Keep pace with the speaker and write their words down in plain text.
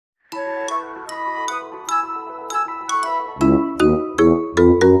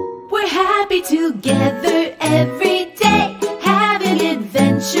we together every day, having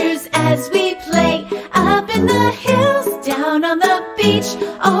adventures as we play. Up in the hills, down on the beach,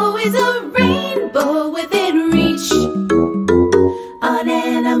 always a rainbow within reach. On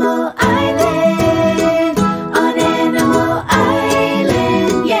Animal Island, on Animal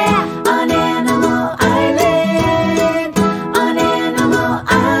Island, yeah. On Animal Island, on Animal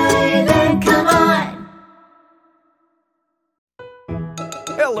Island, come on.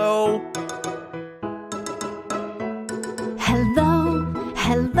 Hello. Hello,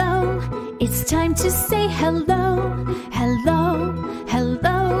 hello, it's time to say hello. Hello,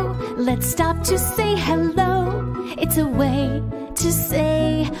 hello, let's stop to say hello. It's a way to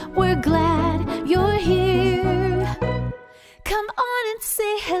say we're glad you're here. Come on and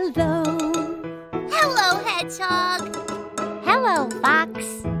say hello. Hello, Hedgehog. Hello, Fox.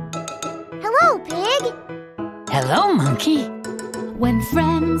 Hello, Pig. Hello, Monkey. When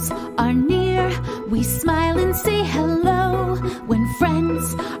friends are near, we smile and say hello. When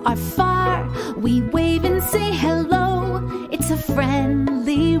friends are far, we wave and say hello. It's a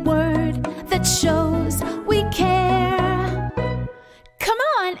friendly word that shows we care. Come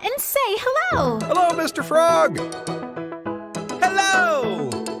on and say hello. Hello, Mr. Frog. Hello.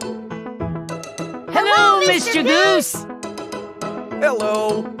 Hello, Mr. Goose.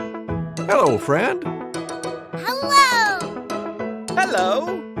 Hello. Hello, friend. Hello. Hello.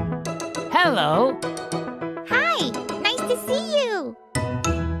 Hello. Hi, nice to see you.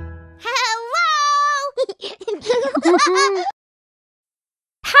 Hello.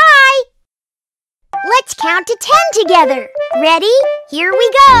 Hi. Let's count to 10 together. Ready? Here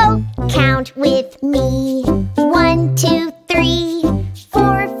we go. Count with me. 1, 2, 3,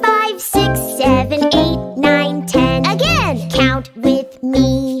 4, 5, 6, 7, 8, 9, 10. Again. Count with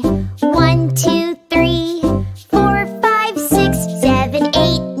me. 1, 2, 3, 4, 5, 6, 7,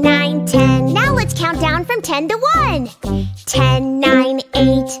 8, 9, 10. Now let's count down from 10 to 1. 10, 9,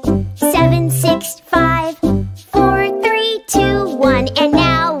 8, 7, 6, 5, 4, 3, 2, 1. And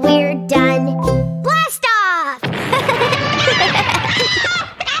now we're done. Blast off!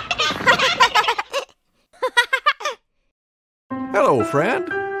 Hello, friend.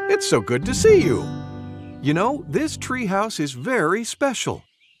 It's so good to see you. You know, this treehouse is very special.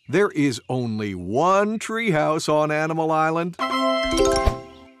 There is only one treehouse on Animal Island.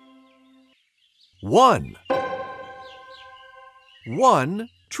 One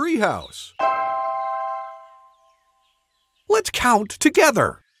treehouse. Let's count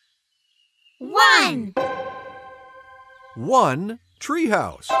together. 1. One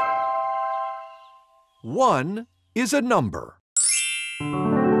treehouse. 1 is a number.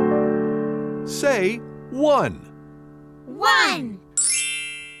 Say 1. 1.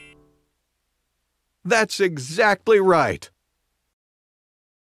 That's exactly right.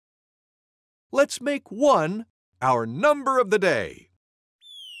 Let's make 1 our number of the day.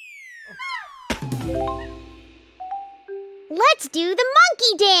 Let's do the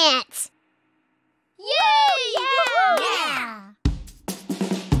monkey dance. Yay! Yeah!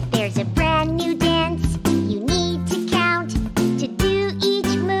 There's a brand new dance you need to count to do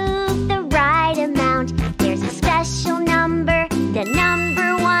each move the right amount. There's a special number, the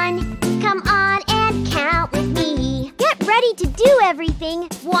number 1. Come on and count with me. Get ready to do everything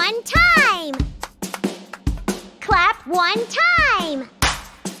 1 time. Clap 1 time.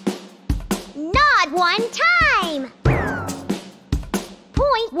 Nod 1 time.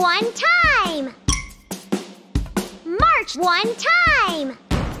 Point 1 time. March 1 time.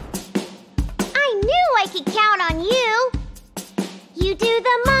 I knew I could count on you. You do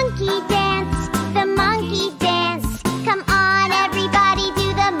the monkey dance, the monkey dance. Come on, everybody,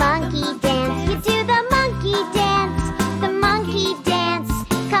 do the monkey dance. You do the monkey dance, the monkey dance.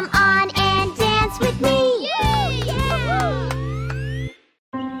 Come on and dance with me.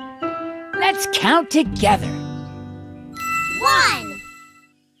 Let's count together. 1.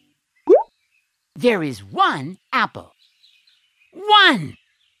 There is 1 apple. 1.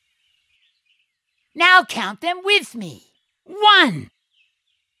 Now count them with me. 1.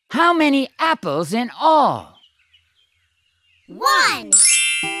 How many apples in all? 1.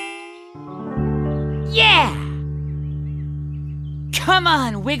 Yeah! Come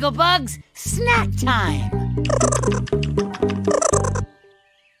on, Wigglebugs, snack time.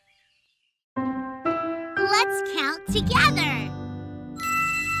 Let's count together.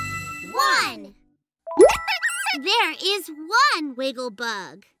 1. There is 1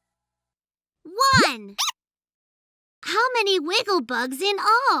 Wigglebug. 1. How many Wigglebugs in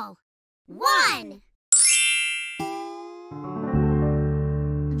all? 1.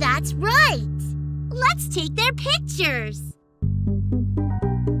 That's right. Let's take their pictures.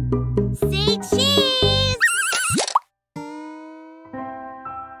 Say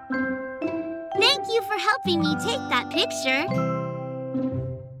helping me take that picture.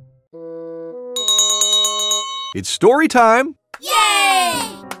 It's story time. Yay!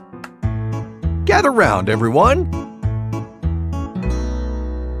 Gather round, everyone.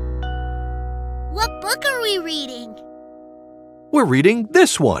 What book are we reading? We're reading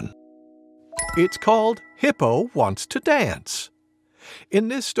this one. It's called Hippo Wants to Dance. In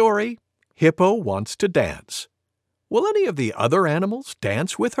this story, Hippo wants to dance. Will any of the other animals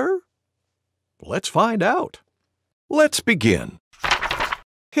dance with her? Let's find out. Let's begin.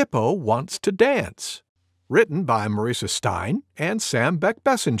 Hippo Wants to Dance. Written by Marissa Stein and Sam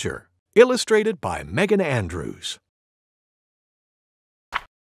Beck-Bessinger. Illustrated by Megan Andrews.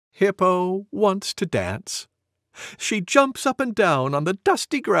 Hippo wants to dance. She jumps up and down on the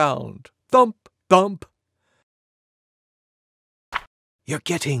dusty ground. Thump, thump. "You're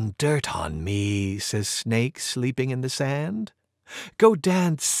getting dirt on me," says Snake, sleeping in the sand. "Go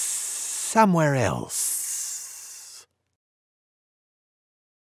dance somewhere else."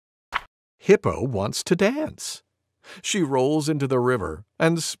 Hippo wants to dance. She rolls into the river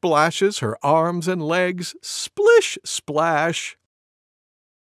and splashes her arms and legs. Splish, splash.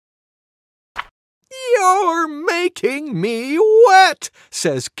 "You're making me wet,"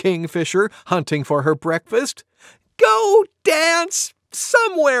 says Kingfisher, hunting for her breakfast. "Go dance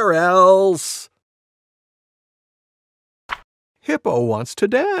somewhere else." Hippo wants to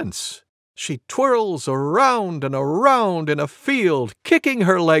dance. She twirls around and around in a field, kicking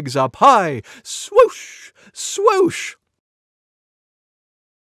her legs up high. Swoosh, swoosh.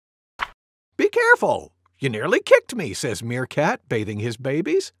 "Be careful. You nearly kicked me," says Meerkat, bathing his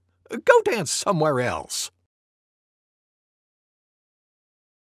babies. "Go dance somewhere else."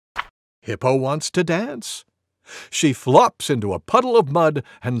 Hippo wants to dance. She flops into a puddle of mud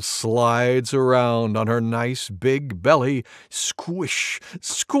and slides around on her nice big belly. Squish,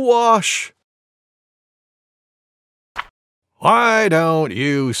 squash. "Why don't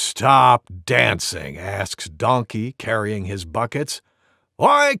you stop dancing?" asks Donkey, carrying his buckets.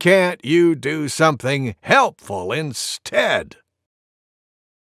 "Why can't you do something helpful instead?"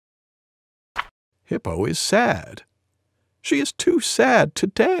 Hippo is sad. She is too sad to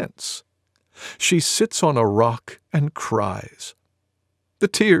dance. She sits on a rock and cries. The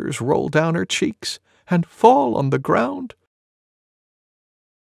tears roll down her cheeks and fall on the ground.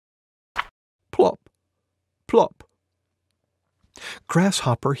 Plop, plop.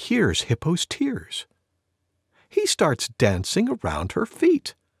 Grasshopper hears Hippo's tears. He starts dancing around her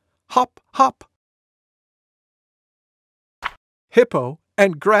feet. Hop, hop. Hippo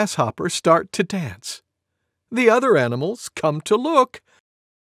and Grasshopper start to dance. The other animals come to look.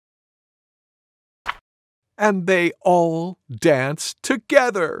 And they all dance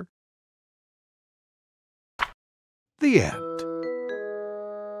together. The end.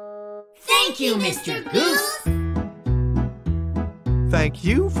 Thank you, Mr. Goose. Thank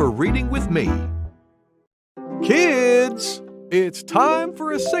you for reading with me. Kids, it's time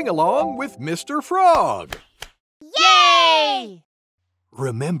for a sing-along with Mr. Frog. Yay!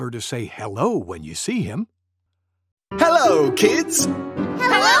 Remember to say hello when you see him. Hello, kids!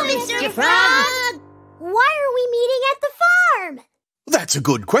 Hello, Mr. Frog! Why are we meeting at the farm? That's a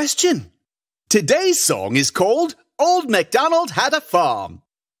good question. Today's song is called Old MacDonald Had a Farm.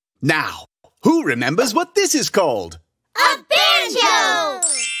 Now, who remembers what this is called? A banjo!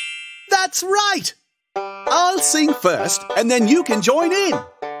 That's right! I'll sing first and then you can join in.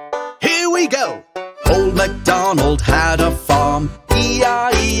 Here we go! Old MacDonald had a farm,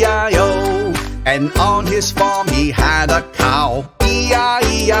 E-I-E-I-O. And on his farm he had a cow,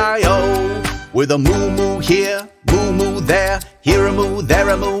 E-I-E-I-O. With a moo-moo here, moo-moo there, here a moo, there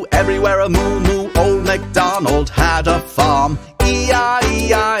a moo, everywhere a moo-moo. Old MacDonald had a farm,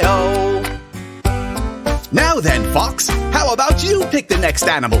 E-I-E-I-O. Now then, Fox, how about you pick the next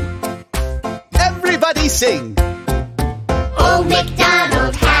animal? Everybody sing! Old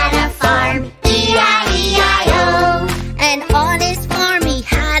MacDonald had a farm, E-I-E-I-O. And on his farm he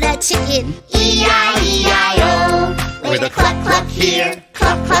had a chicken, E-I-E-I-O. With a cluck cluck here,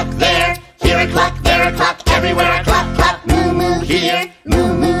 cluck cluck there, here a cluck, there a cluck, everywhere a cluck cluck. Moo moo here,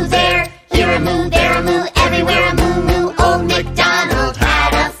 moo moo there, here a moo, there a moo, everywhere a moo moo. Old MacDonald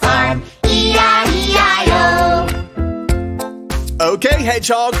had a farm, E-I-E-I-O. Okay,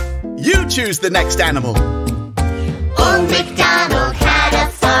 Hedgehog, you choose the next animal. Old MacDonald had a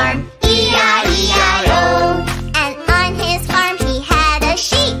farm, E-I-E-I-O. And on his farm he had a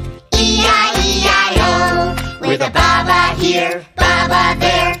sheep, E-I-E-I-O. With a ba-ba here, ba-ba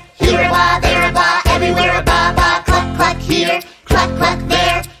there, here a ba, there a ba, everywhere a ba-ba. Cluck, cluck here, cluck, cluck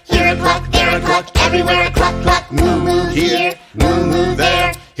there, here a cluck, there a cluck, everywhere a cluck, cluck. Moo-moo here, moo-moo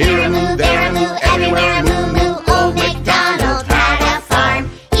there, here a moo, there a moo, everywhere a moo.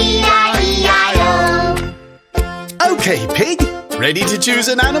 Okay, Pig, ready to choose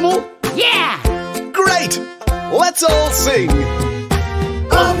an animal? Yeah! Great! Let's all sing!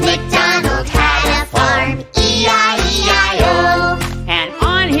 Old MacDonald had a farm, E-I-E-I-O. And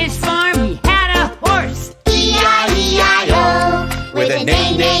on his farm he had a horse. E-I-E-I-O. With a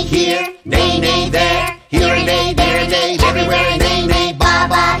neigh-neigh here, neigh-neigh there, here a neigh, there a neigh, everywhere a neigh-neigh.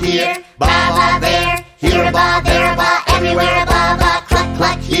 Ba-ba here, ba-ba there, here a ba, there a ba, everywhere a ba-ba.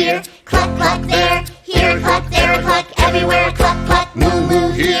 Cluck-cluck here, cluck-cluck there, here a cluck, there a cluck, everywhere a cluck-cluck.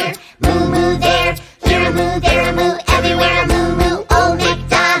 Moo-moo here, moo-moo there, here a moo, there a moo, everywhere a moo-moo. Old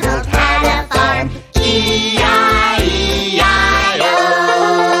MacDonald had a farm, E-I-E-I-O.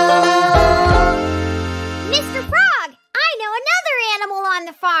 Mr. Frog, I know another animal on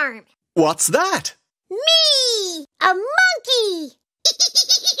the farm. What's that? Me! A monkey!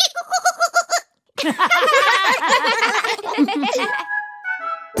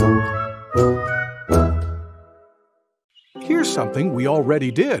 Here's something we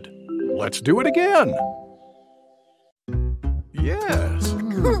already did. Let's do it again. Yes.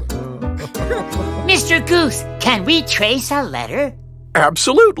 Mr. Goose, can we trace a letter?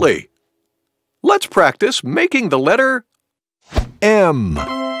 Absolutely. Let's practice making the letter M.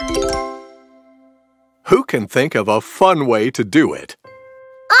 Who can think of a fun way to do it?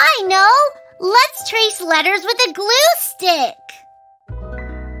 I know! Let's trace letters with a glue stick.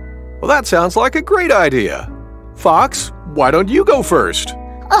 Well, that sounds like a great idea. Fox, why don't you go first?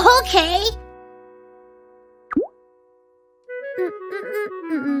 Okay.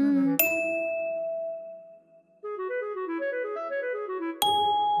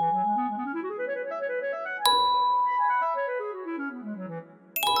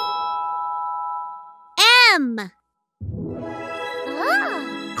 M.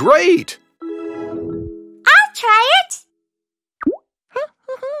 Ah. Great! I'll try it.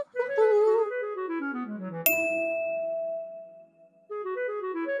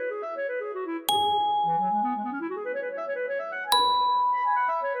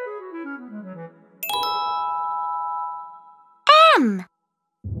 M.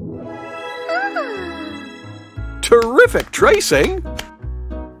 Terrific tracing!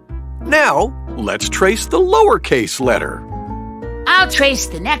 Now, let's trace the lowercase letter. I'll trace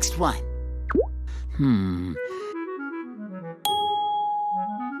the next one. M.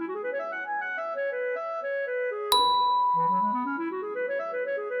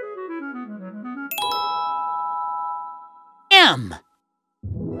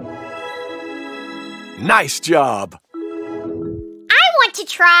 Nice job! I want to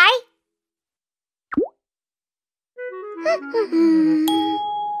try.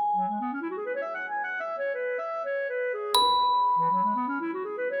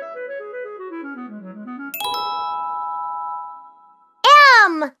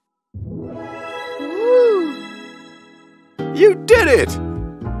 M. Ooh. You did it!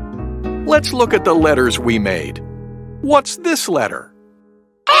 Let's look at the letters we made. What's this letter?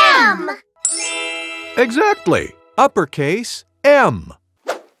 M. Exactly. Uppercase M.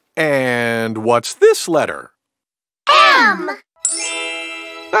 And what's this letter? M.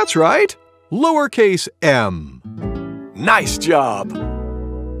 That's right. Lowercase m. Nice job.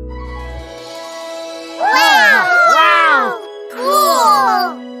 Wow!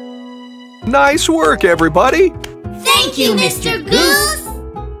 Cool! Nice work, everybody. Thank you, Mr. Goose.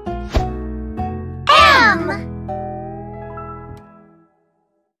 M.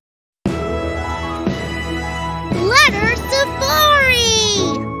 Letter Safari!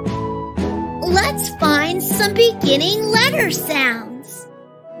 Let's find some beginning letter sounds.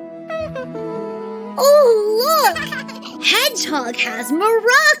 Oh, look! Hedgehog has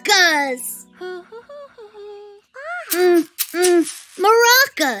maracas.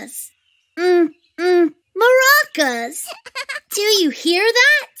 Maracas. Maracas. Do you hear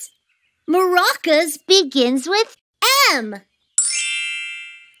that? Maracas begins with M.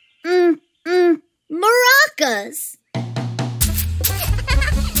 Maracas.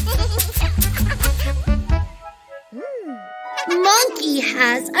 Monkey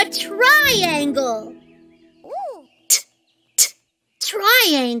has a triangle.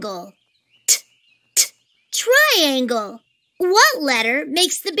 Triangle. Triangle. What letter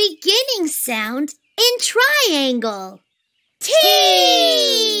makes the beginning sound in triangle?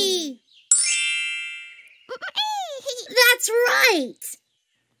 T! That's right.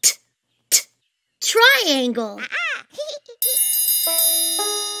 Triangle.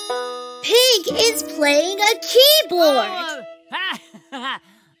 Pig is playing a keyboard.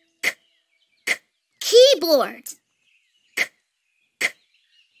 Keyboard.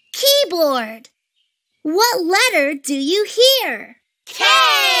 Keyboard. What letter do you hear? K!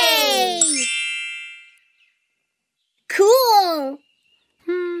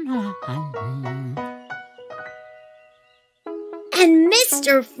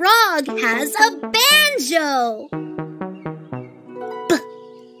 Mr. Frog has a banjo.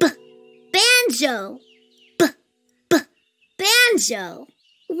 Banjo. Banjo.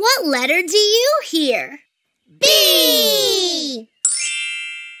 What letter do you hear? B!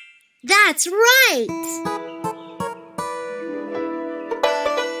 That's right.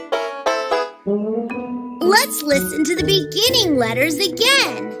 Let's listen to the beginning letters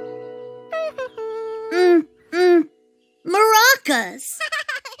again. Maracas.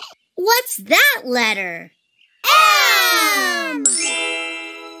 What's that letter? M!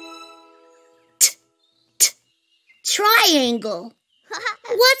 Triangle.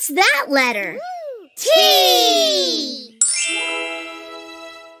 What's that letter? T!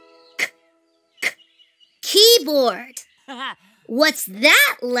 Keyboard. What's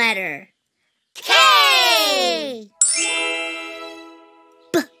that letter? K!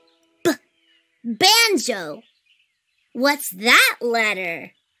 Banjo. What's that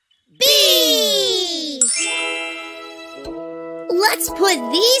letter? B! Let's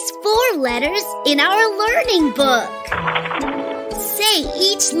put these 4 letters in our learning book. Say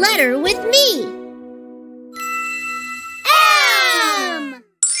each letter with me. M!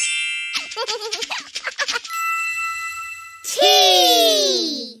 T!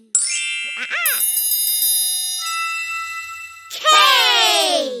 K!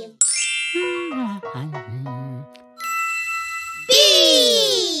 B!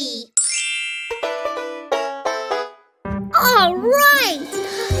 All right,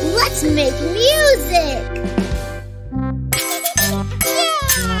 let's make music.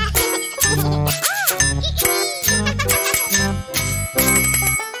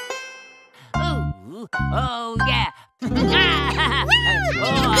 Oh, yeah. That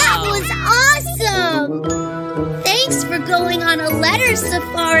was awesome! Thanks for going on a letter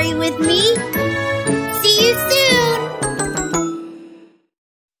safari with me. See you soon!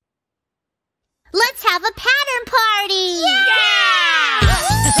 Let's have a pattern party!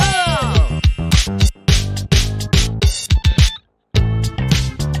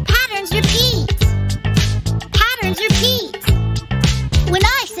 Patterns repeat. Patterns repeat. When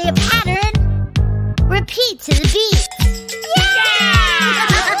I say a pattern, repeat to the beat.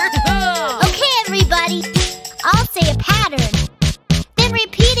 Okay, everybody. I'll say a pattern. Then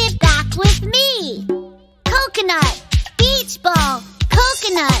repeat it back with me. Coconut, beach ball,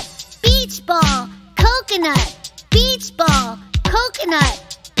 coconut, beach ball, coconut, beach ball,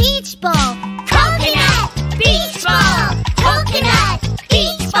 coconut, beach ball, coconut, beach ball, coconut,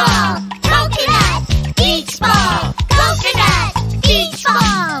 beach ball, coconut, beach ball, coconut, beach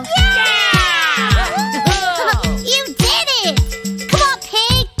ball. You did it! Come on,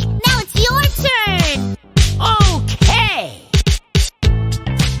 Pig. Now it's your turn. Okay.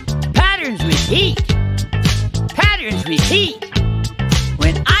 Patterns repeat. Patterns repeat.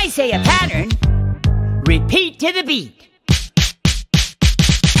 When I say a pattern, repeat to the beat.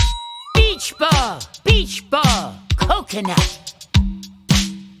 Beach ball, coconut.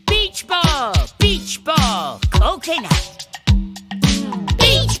 Beach ball, coconut. Beach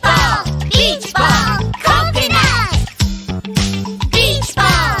ball, coconut.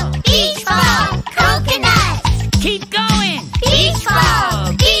 Beach ball, coconut. Keep going. Beach ball,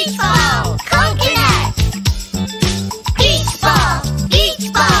 coconut. Beach ball,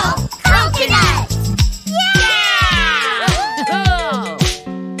 coconut. Oh.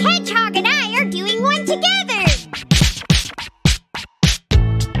 Hedgehog and I are doing one together.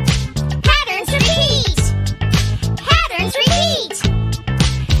 Patterns repeat. Patterns repeat.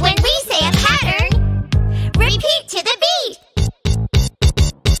 When we say a pattern, repeat to the beat.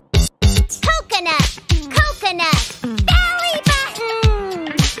 Coconut, coconut, belly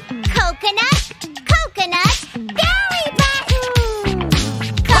button. Coconut, coconut, belly button.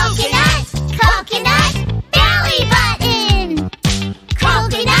 Coconut, coconut, belly button.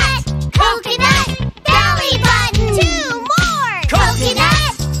 Coconut, coconut, belly button. 2 more.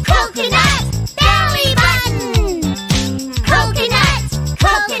 Coconut, coconut, belly button. Coconut,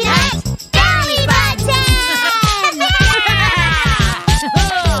 coconut, belly button.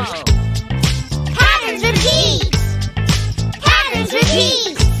 Patterns repeat. Patterns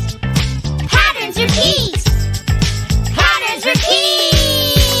repeat. Patterns repeat. Patterns repeat.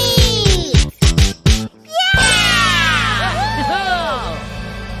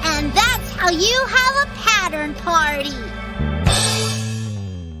 And that's how you have a pattern party.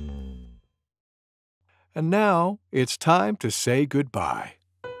 And now it's time to say goodbye.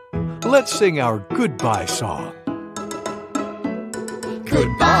 Let's sing our goodbye song.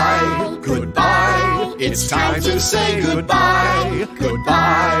 Goodbye, goodbye, it's time to say goodbye.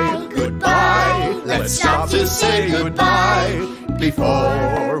 Goodbye, goodbye, Let's stop to say goodbye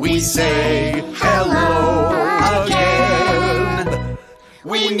before we say hello again.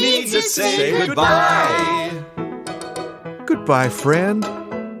 We need to say goodbye. Goodbye, friend.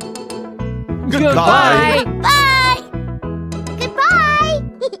 Goodbye. Bye! Goodbye!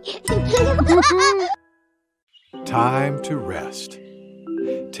 Time to rest.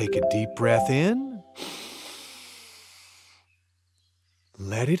 Take a deep breath in.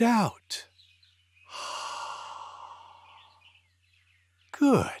 Let it out.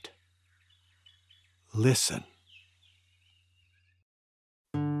 Good. Listen.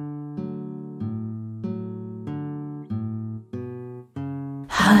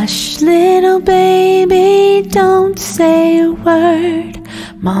 Hush, little baby, don't say a word.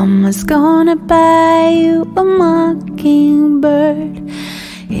 Mama's gonna buy you a mockingbird.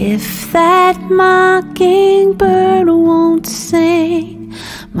 If that mockingbird won't sing,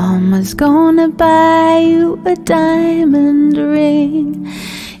 Mama's gonna buy you a diamond ring.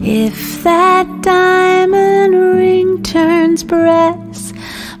 If that diamond ring turns brass,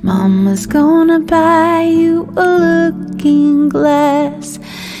 Mama's gonna buy you a looking glass.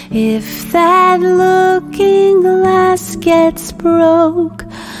 If that looking glass gets broke,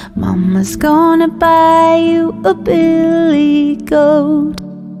 Mama's gonna buy you a billy goat.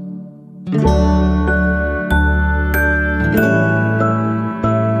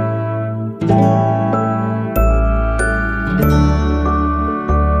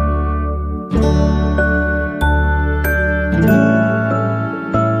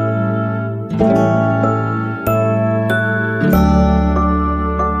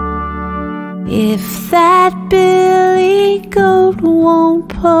 If that billy goat won't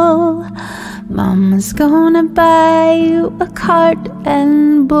pull, Mama's gonna buy you a cart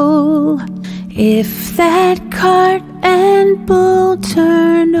and bull. If that cart and bull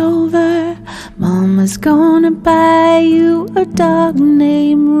turn over, Mama's gonna buy you a dog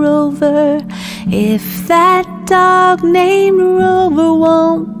named Rover. If that dog named Rover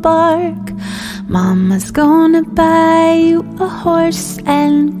won't bark, Mama's gonna buy you a horse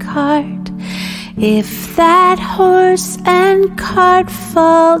and cart. If that horse and cart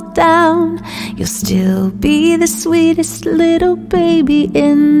fall down, you'll still be the sweetest little baby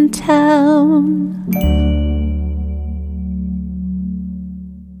in town.